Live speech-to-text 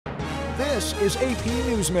This is AP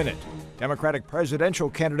News Minute. Democratic presidential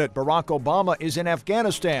candidate Barack Obama is in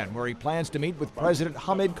Afghanistan, where he plans to meet with President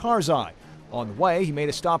Hamid Karzai. On the way, he made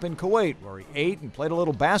a stop in Kuwait, where he ate and played a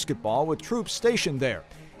little basketball with troops stationed there.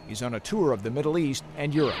 He's on a tour of the Middle East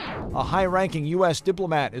and Europe. A high-ranking U.S.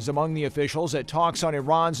 diplomat is among the officials at talks on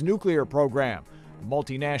Iran's nuclear program.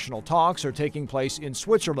 Multinational talks are taking place in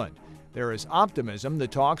Switzerland. There is optimism the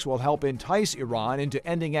talks will help entice Iran into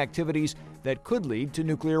ending activities that could lead to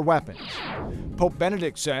nuclear weapons. Pope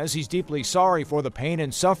Benedict says he's deeply sorry for the pain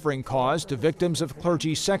and suffering caused to victims of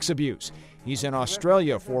clergy sex abuse. He's in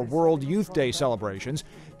Australia for World Youth Day celebrations.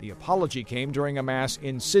 The apology came during a mass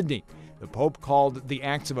in Sydney. The Pope called the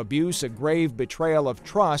acts of abuse a grave betrayal of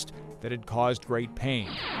trust that had caused great pain.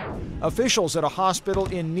 Officials at a hospital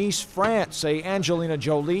in Nice, France say Angelina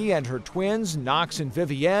Jolie and her twins, Knox and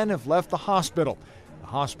Vivienne, have left the hospital. The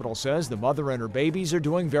hospital says the mother and her babies are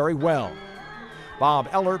doing very well. Bob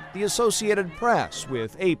Eller, The Associated Press,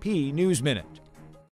 with AP News Minute.